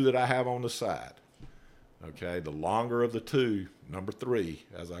two that I have on the side, okay, the longer of the two, number 3,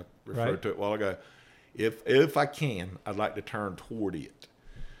 as I referred to it a while ago, if I can, I'd like to turn toward it.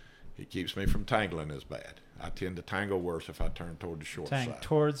 It keeps me from tangling as bad. I tend to tangle worse if I turn toward the short side.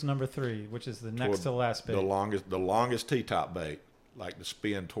 Towards number 3, which is the next to the last bait. The longest T-top bait, like to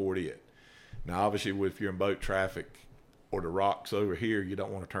spin toward it. Now, obviously, if you're in boat traffic or the rock's over here, you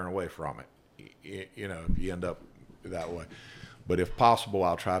don't want to turn away from it. If you end up that way. But if possible,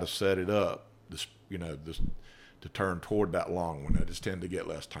 I'll try to set it up, to turn toward that long one. I just tend to get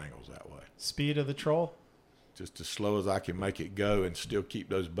less tangles that way. Speed of the troll? Just as slow as I can make it go and still keep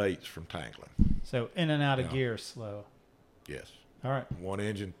those baits from tangling. So in and out of gear slow. Yes. All right. One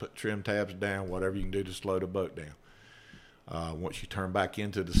engine, put trim tabs down, whatever you can do to slow the boat down. Once you turn back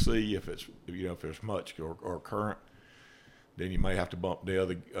into the sea, if there's much or current, then you may have to bump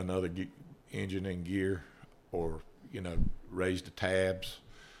another engine in gear, or raise the tabs,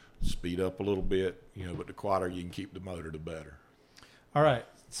 speed up a little bit. But the quieter you can keep the motor, the better. All right.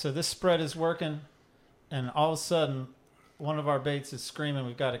 So this spread is working. And all of a sudden, one of our baits is screaming,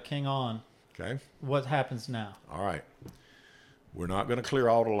 we've got a king on. Okay. What happens now? All right. We're not going to clear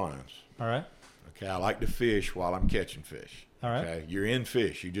all the lines. All right. Okay. I like to fish while I'm catching fish. All right. Okay. You're in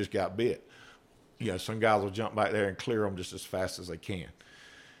fish. You just got bit. Some guys will jump back there and clear them just as fast as they can.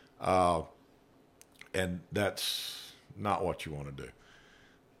 And that's not what you want to do.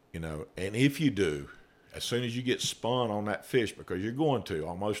 And if you do, as soon as you get spun on that fish, because you're going to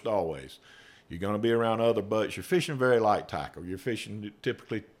almost always, you're going to be around other boats. You're fishing very light tackle. You're fishing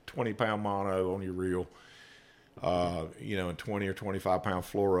typically 20-pound mono on your reel, and 20 or 25-pound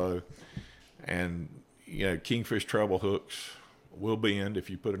fluoro. And, kingfish treble hooks will bend if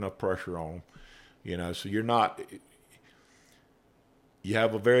you put enough pressure on them. So you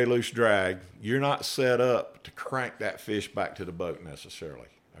have a very loose drag. You're not set up to crank that fish back to the boat necessarily.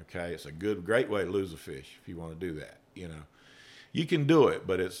 Okay. It's a great way to lose a fish if you want to do that, You can do it,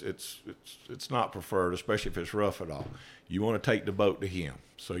 but it's not preferred, especially if it's rough at all. You want to take the boat to him.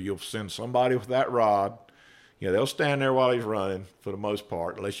 So you'll send somebody with that rod. They'll stand there while he's running for the most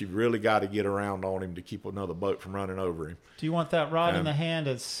part, unless you've really got to get around on him to keep another boat from running over him. Do you want that rod in the hand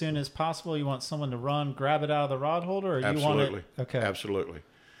as soon as possible? You want someone to run, grab it out of the rod holder, or absolutely. You want it? Okay. Absolutely.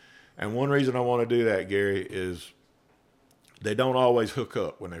 And one reason I want to do that, Gary, is they don't always hook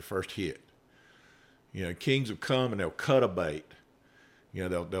up when they first hit. Kings will come and they'll cut a bait.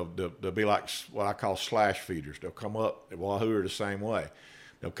 They'll be like what I call slash feeders. They'll come up, wahoo are the same way.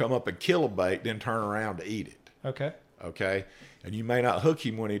 They'll come up and kill a bait, then turn around to eat it. Okay. And you may not hook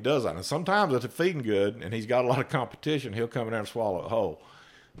him when he does that. And sometimes if it's feeding good and he's got a lot of competition, he'll come in there and swallow it whole.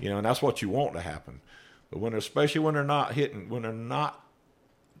 And that's what you want to happen. But especially when they're not hitting, when they're not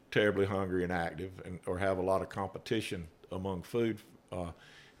terribly hungry and active, or have a lot of competition among food, if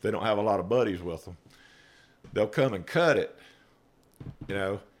they don't have a lot of buddies with them, they'll come and cut it.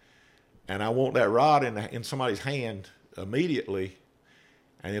 And I want that rod in somebody's hand immediately.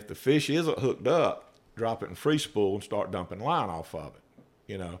 And if the fish isn't hooked up, drop it in free spool and start dumping line off of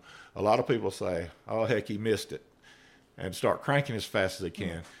it. A lot of people say, oh, heck, he missed it, and start cranking as fast as they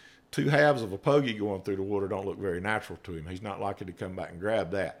can. 2 halves of a pogey going through the water don't look very natural to him. He's not likely to come back and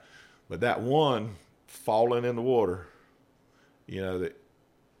grab that. But that one falling in the water, that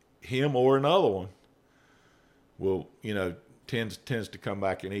him or another one will, tends to come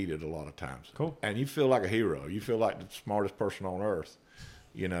back and eat it a lot of times. Cool. And you feel like a hero. You feel like the smartest person on earth,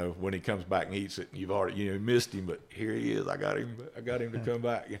 when he comes back and eats it, and you've already, missed him, but here he is. I got him to come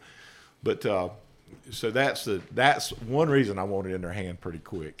back. Yeah. But so that's one reason I want it in their hand pretty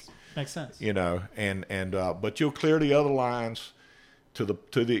quick. Makes sense. But you'll clear the other lines to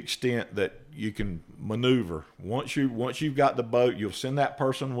the extent that you can maneuver. Once you've got the boat, you'll send that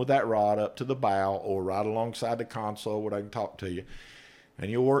person with that rod up to the bow or right alongside the console where they can talk to you, and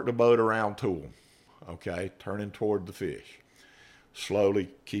you'll work the boat around to them. okay, turning toward the fish. Slowly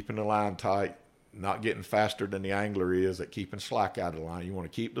keeping the line tight, not getting faster than the angler is at keeping slack out of the line. You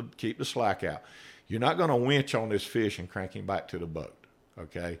want to keep the slack out. You're not going to winch on this fish and crank him back to the boat,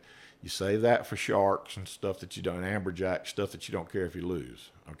 okay? You save that for sharks and stuff that you don't, amberjack, stuff that you don't care if you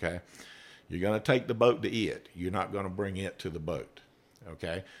lose, okay? You're going to take the boat to it. You're not going to bring it to the boat,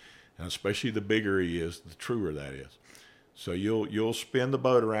 okay? And especially the bigger he is, the truer that is. So you'll spin the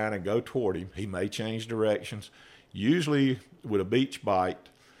boat around and go toward him. He may change directions. Usually with a beach bite,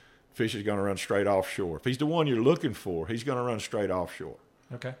 fish is going to run straight offshore. If he's the one you're looking for, he's going to run straight offshore.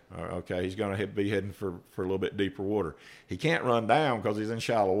 Okay. Okay, he's going to be heading for a little bit deeper water. He can't run down because he's in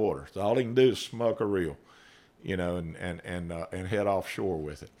shallow water. So all he can do is smoke a reel, and head offshore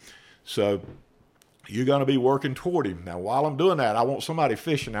with it. So you're going to be working toward him. Now, while I'm doing that, I want somebody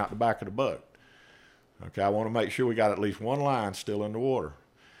fishing out the back of the boat. Okay, I want to make sure we got at least one line still in the water.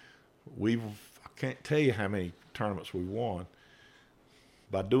 I can't tell you how many tournaments we won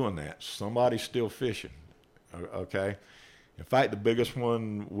by doing that. Somebody's still fishing, okay? In fact, the biggest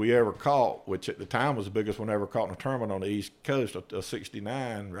one we ever caught, which at the time was the biggest one ever caught in a tournament on the East Coast, a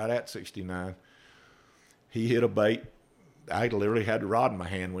 69, right at 69, he hit a bait. I literally had the rod in my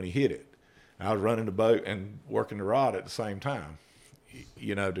hand when he hit it. I was running the boat and working the rod at the same time,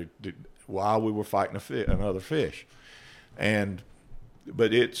 while we were fighting another fish.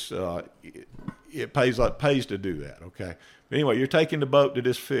 But it pays to do that, okay? But anyway, you're taking the boat to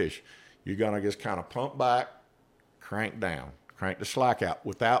this fish. You're going to just kind of pump back, crank down, crank the slack out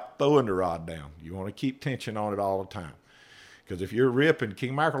without throwing the rod down. You want to keep tension on it all the time. Because if you're ripping,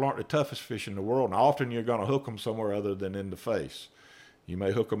 king mackerel aren't the toughest fish in the world, and often you're going to hook them somewhere other than in the face. You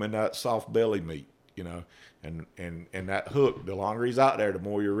may hook them in that soft belly meat, and that hook, the longer he's out there, the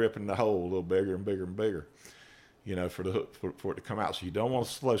more you're ripping the hole a little bigger and bigger and bigger, for the hook, for it to come out. So you don't want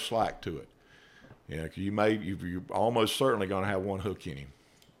to slow slack to it. Because you're almost certainly going to have one hook in him.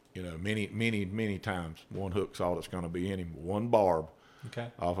 Many times one hook's all that's going to be in him. One barb,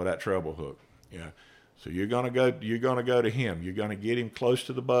 off of that treble hook. So you're going to go to him. You're going to get him close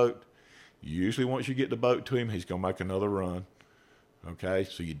to the boat. Usually once you get the boat to him, he's going to make another run. Okay,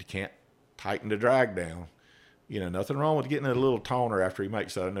 so you can't tighten the drag down. Nothing wrong with getting a little toner after he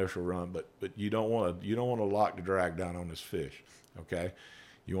makes that initial run, but you don't want to lock the drag down on this fish. Okay,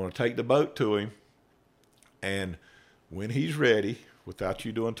 you want to take the boat to him, and when he's ready, without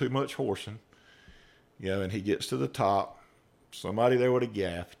you doing too much horsing, and he gets to the top, somebody there with a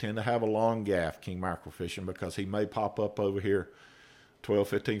gaff. You tend to have a long gaff king mackerel fishing because he may pop up over here 12,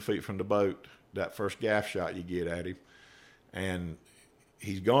 15 feet from the boat, that first gaff shot you get at him, and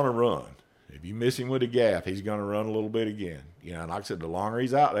he's going to run. If you miss him with a gaff, he's going to run a little bit again. And like I said, the longer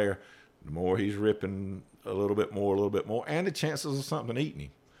he's out there, the more he's ripping a little bit more, and the chances of something eating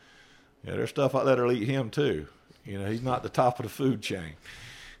him. There's stuff out there that'll eat him too. He's not the top of the food chain.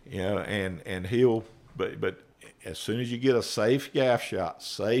 And he'll, but as soon as you get a safe gaff shot,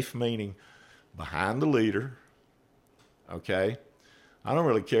 safe meaning behind the leader, okay? I don't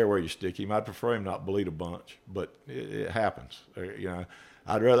really care where you stick him. I'd prefer him not bleed a bunch, but it happens.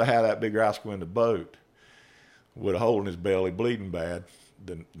 I'd rather have that big rascal in the boat with a hole in his belly bleeding bad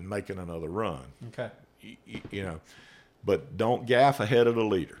than making another run. Okay. But don't gaff ahead of the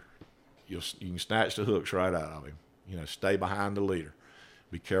leader. You can snatch the hooks right out of him. Stay behind the leader.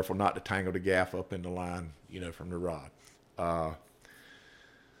 Be careful not to tangle the gaff up in the line, from the rod.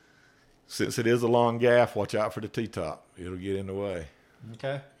 Since it is a long gaff, watch out for the T-top. It'll get in the way.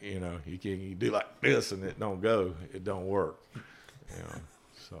 Okay. You do like this and it don't go. It don't work.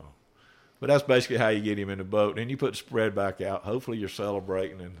 So. But that's basically how you get him in the boat. Then you put the spread back out. Hopefully you're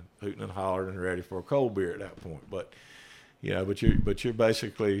celebrating and hooting and hollering and ready for a cold beer at that point. But you're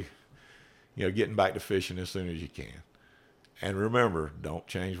basically getting back to fishing as soon as you can. And remember, don't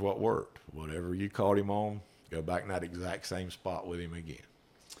change what worked. Whatever you caught him on, go back in that exact same spot with him again.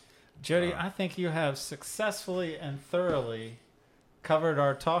 Jodie, I think you have successfully and thoroughly covered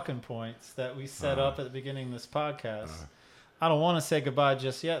our talking points that we set up at the beginning of this podcast. I don't want to say goodbye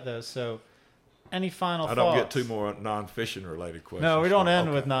just yet, though. So, any final thoughts? I don't get two more non-fishing related questions. No, we don't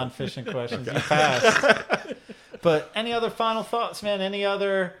end with non-fishing questions. You passed. But any other final thoughts, man? Any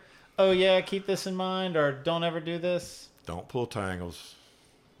other, keep this in mind, or don't ever do this? Don't pull tangles.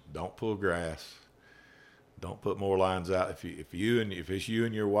 Don't pull grass. Don't put more lines out. If it's you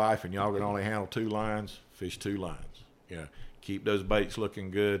and your wife and y'all can only handle 2 lines, fish 2 lines. Keep those baits looking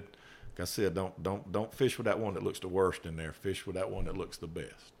good. Like I said, don't fish with that one that looks the worst in there. Fish with that one that looks the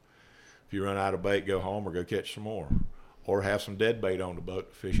best. If you run out of bait, go home or go catch some more, or have some dead bait on the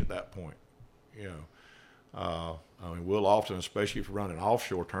boat to fish at that point. I mean, we'll often, especially if we're running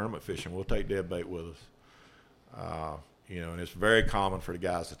offshore tournament fishing, we'll take dead bait with us. And it's very common for the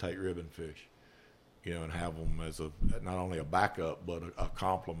guys to take ribbon fish, and have them as not only a backup but a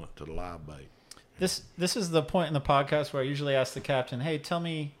complement to the live bait. This is the point in the podcast where I usually ask the captain, hey, tell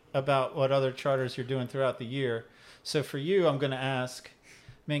me about what other charters you're doing throughout the year. So for you, I'm going to ask,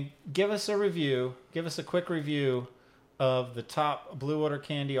 give us a quick review of the top blue water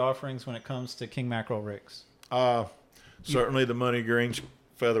candy offerings when it comes to king mackerel rigs. Certainly the money green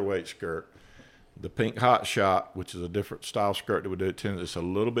featherweight skirt. The pink hot shot, which is a different style skirt that we do, it's a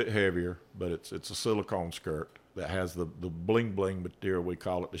little bit heavier, but it's a silicone skirt that has the bling bling material, we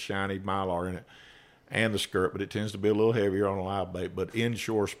call it, the shiny mylar in it, and the skirt, but it tends to be a little heavier on a live bait. But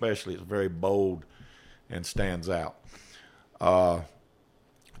inshore especially, it's very bold and stands out. The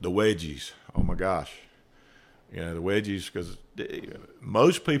wedgies, oh my gosh. The wedgies, because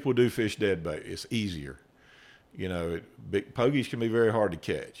most people do fish dead bait. It's easier. Big pogies can be very hard to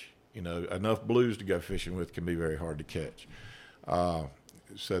catch. Enough blues to go fishing with can be very hard to catch.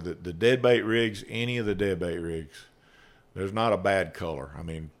 So the dead bait rigs, any of the dead bait rigs, there's not a bad color. I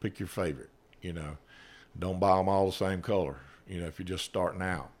mean, pick your favorite. Don't buy them all the same color. If you're just starting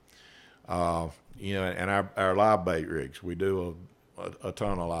out. And our live bait rigs, we do a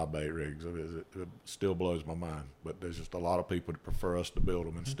ton of live bait rigs. It still blows my mind, but there's just a lot of people that prefer us to build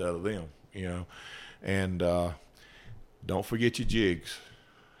them instead of them. And don't forget your jigs.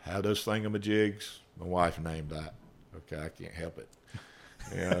 Have those thingamajigs. My wife named that. Okay, I can't help it.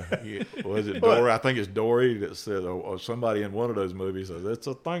 Was it Dory? I think it's Dory that said, or somebody in one of those movies says, it's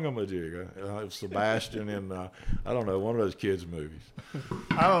a thingamajig. It's Sebastian in, I don't know, one of those kids' movies.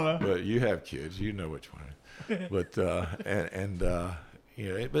 I don't know. But you have kids. You know which one. But,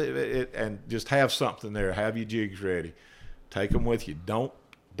 and just have something there. Have your jigs ready. Take them with you. Don't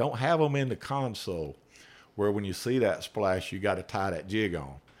have them in the console where when you see that splash, you got to tie that jig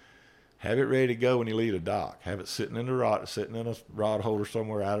on. Have it ready to go when you leave the dock. Have it sitting in a rod holder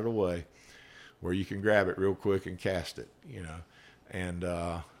somewhere out of the way where you can grab it real quick and cast it, And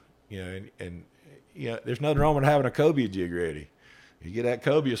there's nothing wrong with having a cobia jig ready. You get that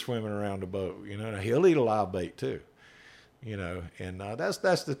cobia swimming around the boat, now he'll eat a live bait too, and that's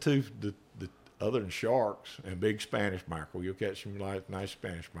the two, the other than sharks and big Spanish mackerel. You'll catch some nice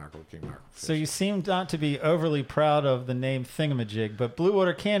Spanish mackerel, king mackerel fish. So you seem not to be overly proud of the name Thingamajig, but Blue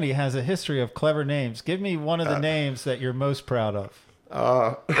Water Candy has a history of clever names. Give me one of the names that you're most proud of.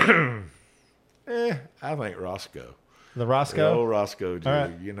 I think Roscoe. The Roscoe? The old Roscoe jig,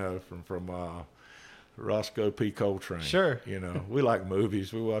 right. From Roscoe P. Coltrane. Sure. We like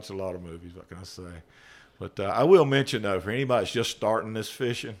movies. We watch a lot of movies, what can I say? But I will mention, though, for anybody that's just starting this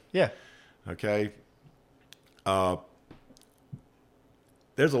fishing. Yeah. Okay.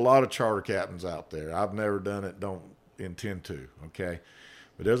 There's a lot of charter captains out there. I've never done it, don't intend to, okay?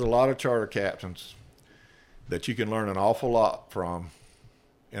 But there's a lot of charter captains that you can learn an awful lot from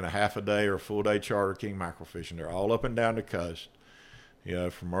in a half a day or a full day charter king mackerel fishing. They're all up and down the coast.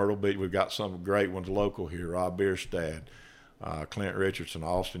 From Myrtle Beach, we've got some great ones local here. Rob Bierstad, Clint Richardson,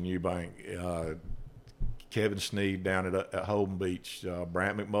 Austin Eubank, Kevin Sneed down at Holden Beach,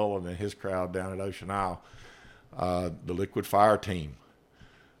 Brant McMullen and his crowd down at Ocean Isle, the Liquid Fire team,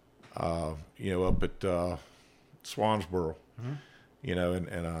 up at Swansboro,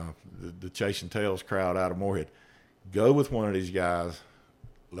 and the Chasing Tails crowd out of Moorhead. Go with one of these guys.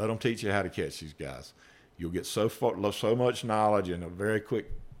 Let them teach you how to catch these guys. You'll get so much knowledge in a very quick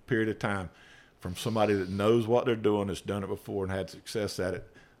period of time from somebody that knows what they're doing, that's done it before and had success at it,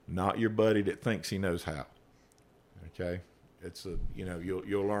 not your buddy that thinks he knows how. Okay, it's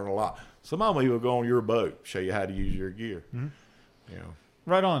you'll learn a lot. Some of them will go on your boat, show you how to use your gear. Mm-hmm.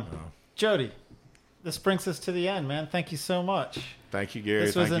 Right on, Jodie. This brings us to the end, man. Thank you so much. Thank you, Gary.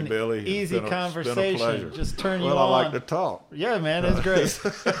 This was Thank you, Billy. Easy conversation. It's been a pleasure. Just turn you on. Well, I like to talk. Yeah, man, it's great.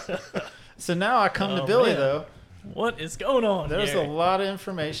 So now I come to Billy, though. What is going on? There's Gary? a lot of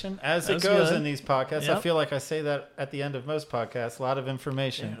information, as it goes good. In these podcasts. Yep. I feel like I say that at the end of most podcasts. A lot of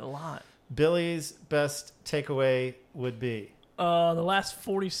information. Yeah, a lot. Billy's best takeaway would be? The last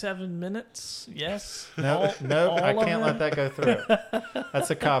 47 minutes, yes. No, I can't let that go through.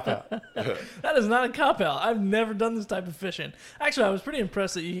 That's a cop-out. That is not a cop-out. I've never done this type of fishing. Actually, I was pretty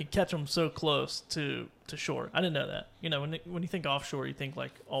impressed that you could catch them so close to shore. I didn't know that. When you think offshore, you think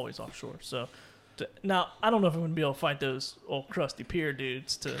like always offshore. So now, I don't know if I'm going to be able to fight those old crusty pier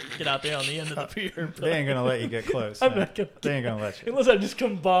dudes to get out there on the end of the pier. They ain't going to let you get close. They ain't going to let you. Unless I just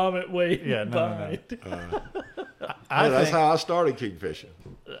come bomb it way No. That's how I started king fishing.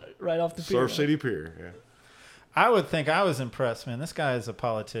 Right off the pier. Surf City Pier, yeah. I would think I was impressed, man. This guy is a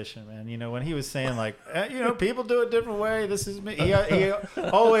politician, man. You know, when he was saying like, people do it a different way. This is me. He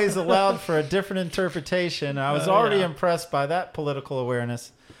always allowed for a different interpretation. I was already impressed by that political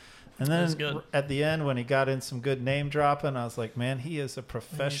awareness. And then at the end, when he got in some good name dropping, I was like, man, he is a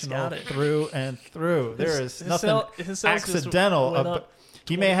professional through and through. There is nothing accidental about.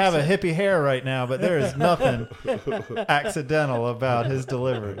 He may have a hippie hair right now, but there is nothing accidental about his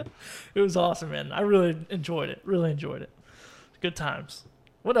delivery. It was awesome, man. I really enjoyed it. Good times.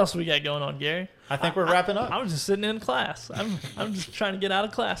 What else we got going on, Gary? I think we're wrapping up. I was just sitting in class. I'm just trying to get out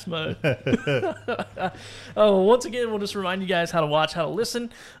of class mode. Once again, we'll just remind you guys how to watch, how to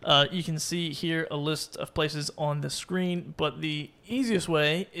listen. You can see here a list of places on the screen, but the easiest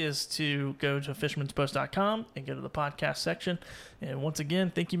way is to go to fishermanspost.com and go to the podcast section. And once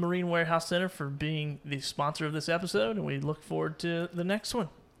again, thank you, Marine Warehouse Center, for being the sponsor of this episode, and we look forward to the next one.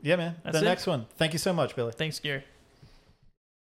 Yeah, man. That's the next one. Thank you so much, Billy. Thanks, Gary.